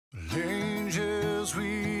as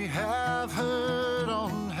we have heard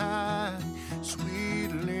on high,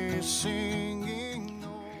 sweetly singing.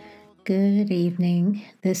 Good evening.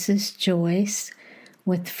 This is Joyce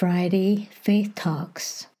with Friday Faith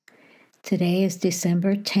Talks. Today is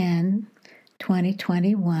December 10,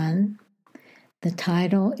 2021. The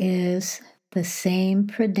title is The Same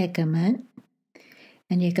Predicament,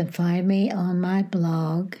 and you can find me on my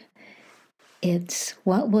blog. It's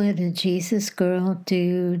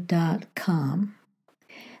whatwouldajEsusGirlDo.com.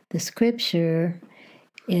 The scripture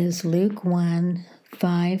is Luke 1,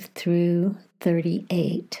 5 through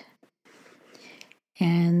 38.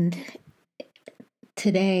 And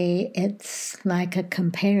today it's like a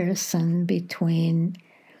comparison between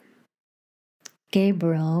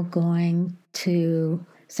Gabriel going to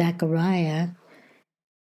Zechariah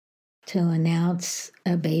to announce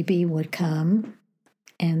a baby would come,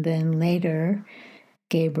 and then later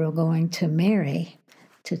Gabriel going to Mary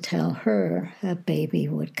to tell her a baby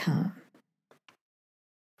would come.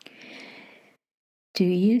 Do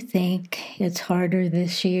you think it's harder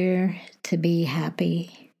this year to be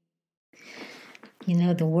happy? You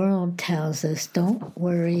know, the world tells us, don't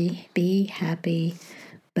worry, be happy,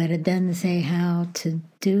 but it doesn't say how to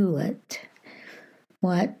do it.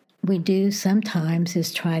 What we do sometimes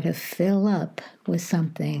is try to fill up with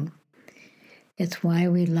something. It's why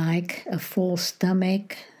we like a full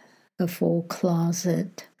stomach, a full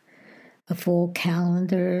closet, a full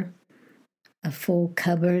calendar, a full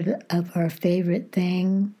cupboard of our favorite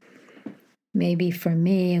thing. Maybe for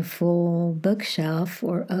me, a full bookshelf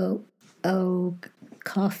or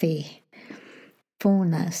coffee.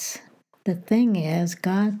 Fullness. The thing is,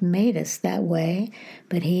 God made us that way,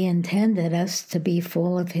 but He intended us to be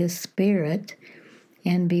full of His Spirit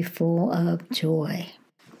and be full of joy.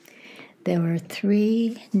 There are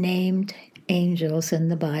 3 named angels in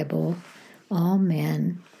the Bible, all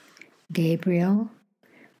men: Gabriel,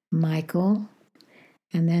 Michael,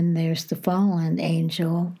 and then there's the fallen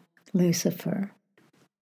angel, Lucifer.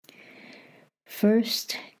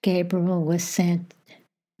 First, Gabriel was sent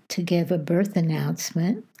to give a birth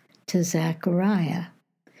announcement to Zechariah,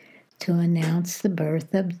 to announce the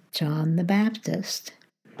birth of John the Baptist.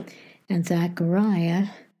 And Zechariah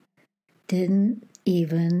didn't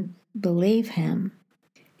even believe him.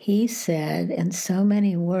 He said in so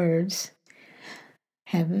many words,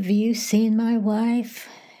 "Have you seen my wife?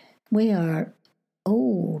 We are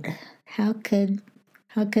old. How could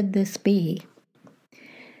this be?"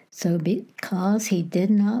 So because he did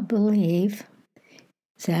not believe,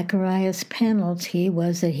 Zechariah's penalty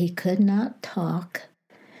was that he could not talk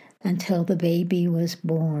until the baby was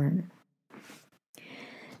born.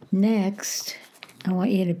 Next, I want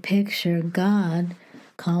you to picture God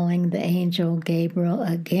calling the angel Gabriel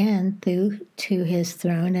again to his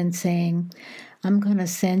throne and saying, "I'm going to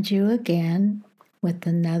send you again with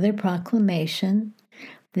another proclamation.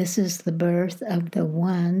 This is the birth of the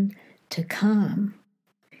one to come."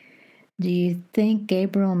 Do you think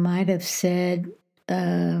Gabriel might have said,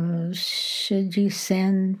 should you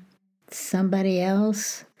send somebody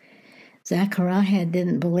else? Zechariah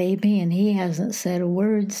didn't believe me, and he hasn't said a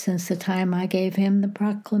word since the time I gave him the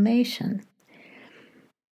proclamation.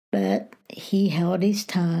 But he held his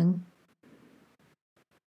tongue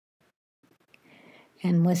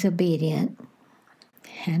and was obedient,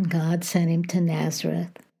 and God sent him to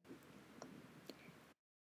Nazareth.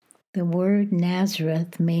 The word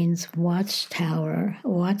Nazareth means watchtower. A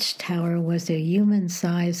watchtower was a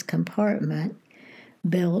human-sized compartment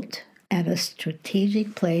built at a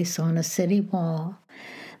strategic place on a city wall.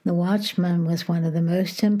 The watchman was one of the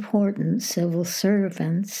most important civil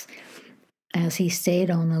servants, as he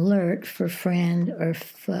stayed on alert for friend or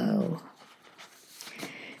foe.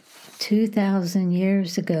 2,000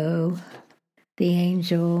 years ago, the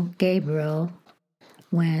angel Gabriel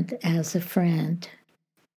went as a friend.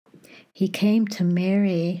 He came to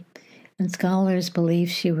Mary, and scholars believe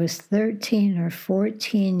she was 13 or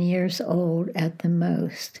 14 years old at the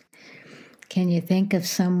most. Can you think of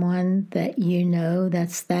someone that you know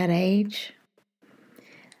that's that age?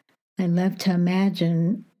 I love to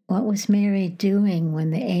imagine, what was Mary doing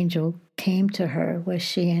when the angel came to her? Was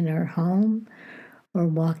she in her home or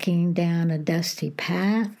walking down a dusty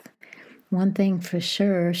path? One thing for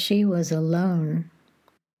sure, she was alone.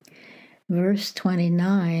 Verse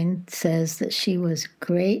 29 says that she was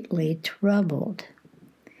greatly troubled.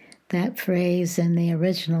 That phrase in the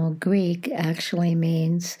original Greek actually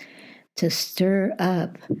means to stir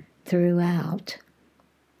up throughout.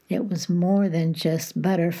 It was more than just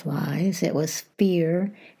butterflies. It was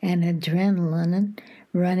fear and adrenaline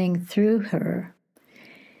running through her.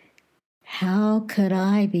 How could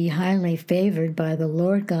I be highly favored by the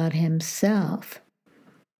Lord God Himself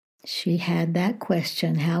She had that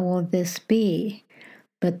question, how will this be?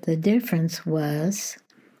 But the difference was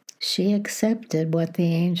she accepted what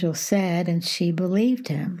the angel said and she believed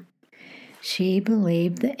him. She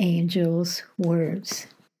believed the angel's words.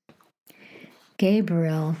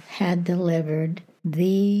 Gabriel had delivered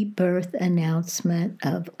the birth announcement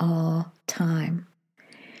of all time.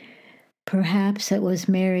 Perhaps it was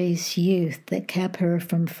Mary's youth that kept her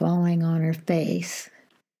from falling on her face.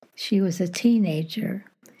 She was a teenager.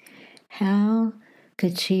 How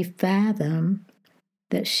could she fathom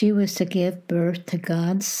that she was to give birth to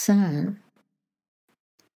God's Son?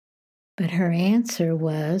 But her answer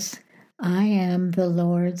was, I am the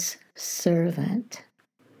Lord's servant.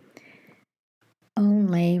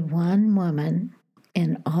 Only one woman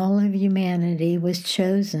in all of humanity was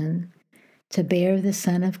chosen to bear the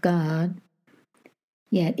Son of God,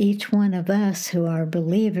 yet each one of us who are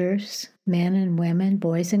believers, men and women,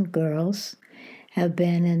 boys and girls, have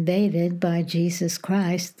been invaded by Jesus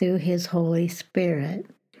Christ through his Holy Spirit.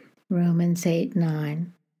 Romans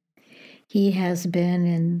 8:9. He has been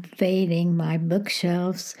invading my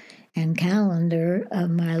bookshelves and calendar of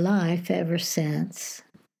my life ever since.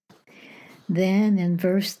 Then in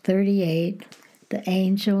verse 38, the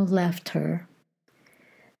angel left her,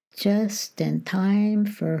 just in time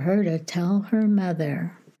for her to tell her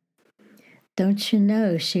mother. Don't you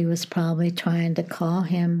know she was probably trying to call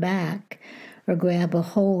him back or grab a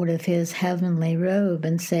hold of his heavenly robe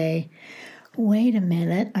and say, wait a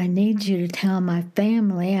minute, I need you to tell my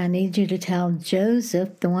family, I need you to tell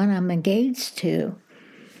Joseph, the one I'm engaged to.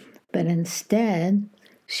 But instead,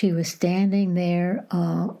 she was standing there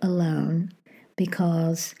all alone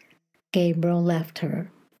because Gabriel left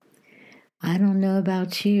her. I don't know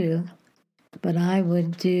about you, but I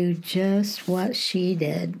would do just what she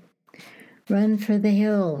did. Run for the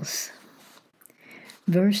hills.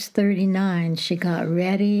 Verse 39, she got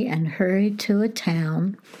ready and hurried to a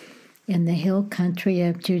town in the hill country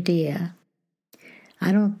of Judea.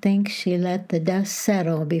 I don't think she let the dust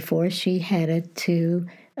settle before she headed to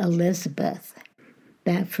Elizabeth.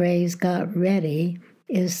 That phrase, got ready,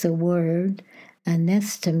 is the word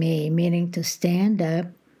anistemi, meaning to stand up,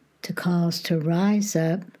 to cause to rise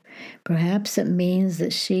up. Perhaps it means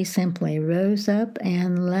that she simply rose up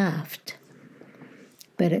and left.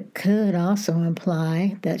 But it could also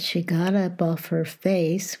imply that she got up off her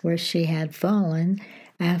face where she had fallen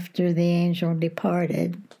after the angel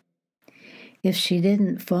departed. If she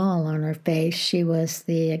didn't fall on her face, she was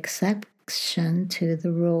the exception to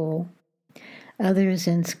the rule. Others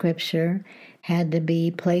in Scripture had to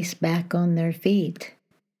be placed back on their feet,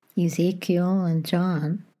 Ezekiel and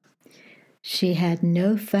John. She had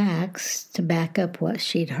no facts to back up what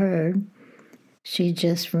she'd heard. She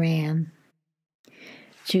just ran.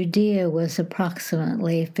 Judea was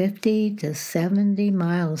approximately 50 to 70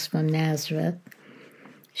 miles from Nazareth.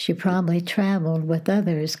 She probably traveled with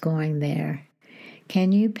others going there.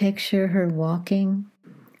 Can you picture her walking?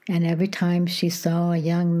 And every time she saw a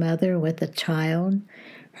young mother with a child,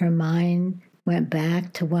 her mind went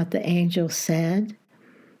back to what the angel said.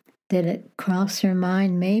 Did it cross her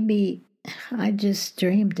mind? Maybe I just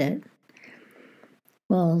dreamed it.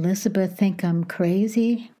 Will Elizabeth think I'm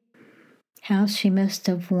crazy? How she must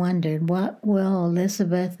have wondered, what will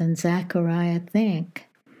Elizabeth and Zachariah think?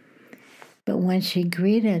 But when she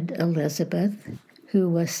greeted Elizabeth, who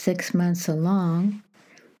was 6 months along,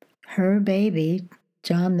 her baby,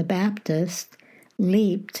 John the Baptist,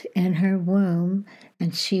 leaped in her womb,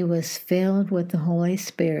 and she was filled with the Holy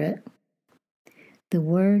Spirit. The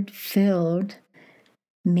word filled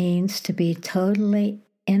means to be totally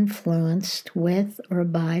influenced with or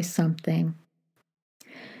by something.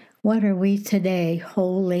 What are we today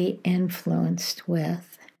wholly influenced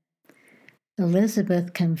with?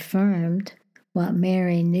 Elizabeth confirmed what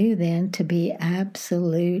Mary knew then to be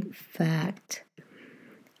absolute fact.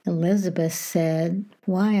 Elizabeth said,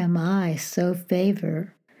 why am I so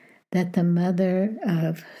favored that the mother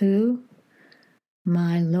of who?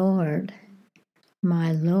 My Lord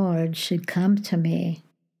should come to me.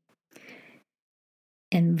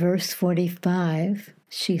 In verse 45,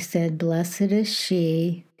 she said, blessed is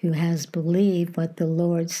she who has believed what the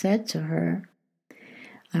Lord said to her.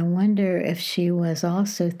 I wonder if she was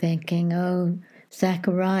also thinking, oh,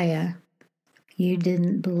 Zachariah, you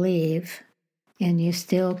didn't believe, and you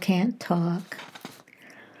still can't talk.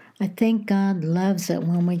 I think God loves it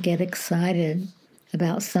when we get excited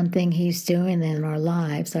about something he's doing in our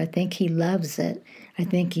lives. I think he loves it. I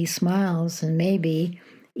think he smiles and maybe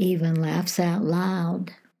even laughs out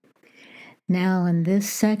loud. Now, in this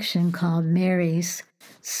section called Mary's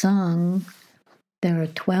Song, there are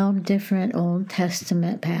 12 different Old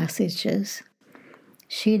Testament passages.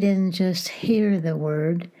 She didn't just hear the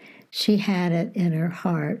word, she had it in her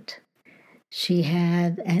heart. She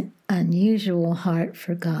had an unusual heart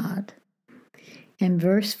for God. In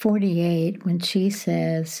verse 48, when she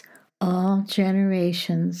says, "All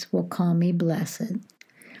generations will call me blessed,"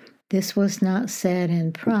 this was not said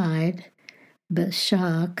in pride, but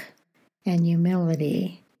shock and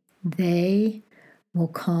humility. They will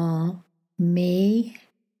call me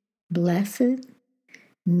blessed?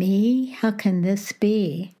 Me? How can this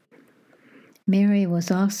be? Mary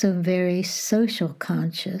was also very social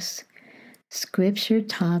conscious. Scripture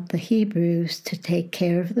taught the Hebrews to take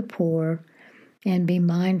care of the poor and be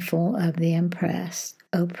mindful of the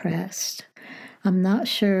oppressed. I'm not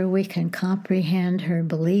sure we can comprehend her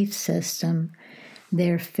belief system,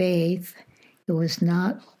 their faith. It was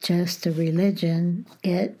not just a religion,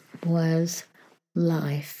 it was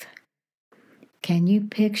life. Can you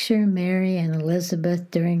picture Mary and Elizabeth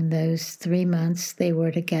during those 3 months they were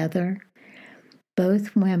together?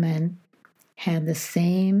 Both women had the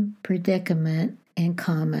same predicament in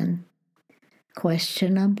common.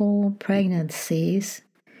 Questionable pregnancies,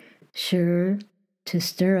 sure to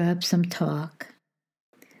stir up some talk.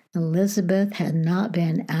 Elizabeth had not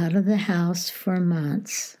been out of the house for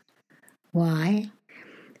months. Why?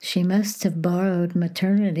 She must have borrowed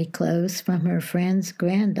maternity clothes from her friends'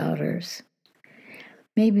 granddaughters.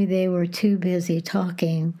 Maybe they were too busy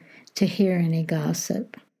talking to hear any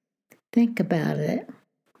gossip. Think about it.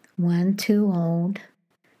 One too old,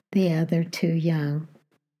 the other too young.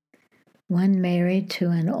 One married to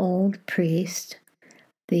an old priest,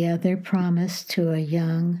 the other promised to a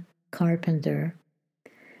young carpenter.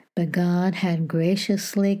 But God had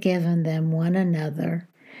graciously given them one another.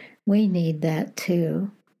 We need that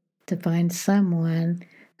too, to find someone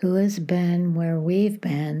who has been where we've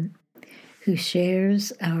been, who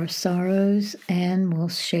shares our sorrows and will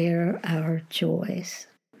share our joys.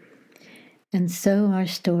 And so our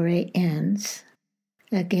story ends.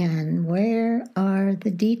 Again, where are the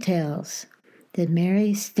details? Did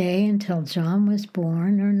Mary stay until John was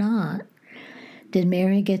born or not? Did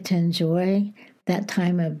Mary get to enjoy that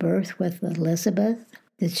time of birth with Elizabeth?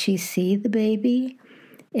 Did she see the baby?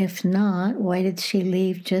 If not, why did she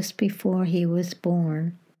leave just before he was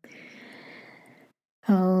born?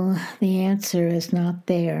 Oh, the answer is not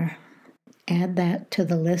there. Add that to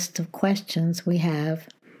the list of questions we have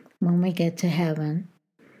when we get to heaven.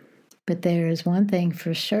 But there is one thing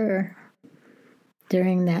for sure.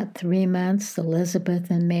 During that 3 months, Elizabeth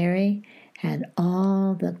and Mary had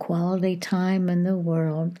all the quality time in the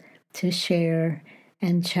world to share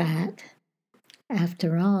and chat.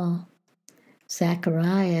 After all,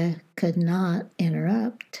 Zechariah could not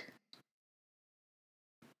interrupt.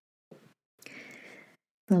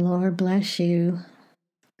 The Lord bless you.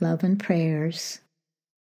 Love and prayers.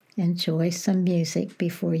 Enjoy some music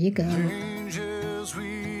before you go. Changes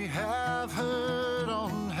we have heard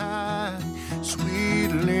on high,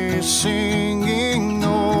 sweetly singing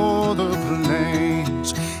o'er the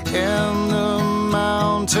plains and the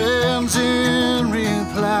mountains in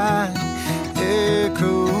reply,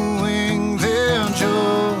 echoing their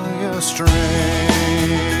joyous strain.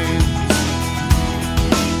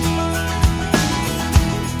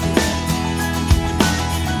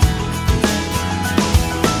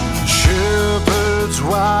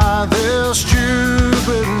 Why this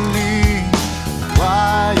jubilee?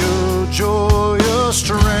 Why your joyous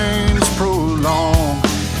strains prolong?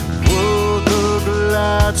 Would the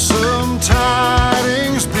gladsome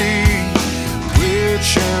tidings be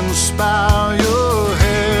which inspire your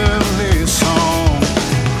heavenly song?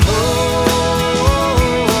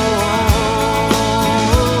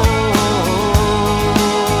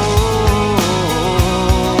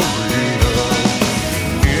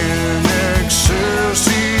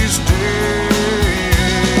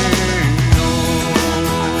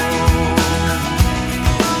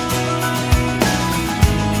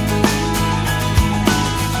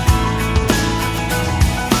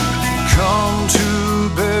 Come to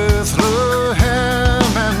Bethlehem.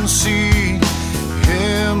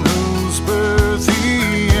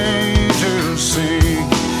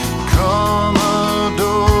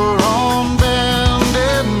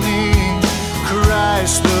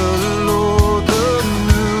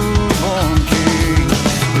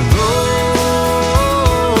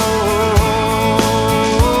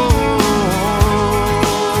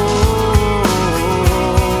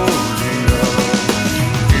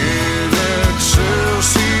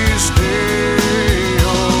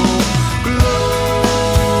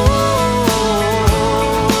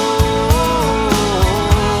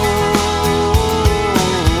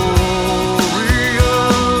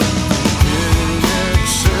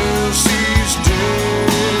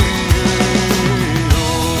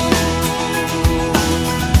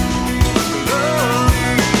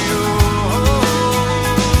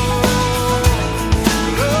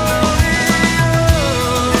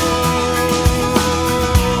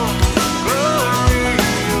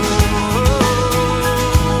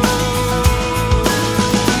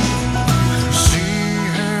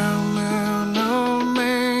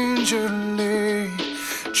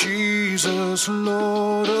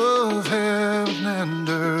 Lord of heaven and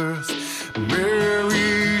earth,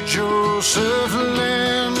 Mary, Joseph, Lamb.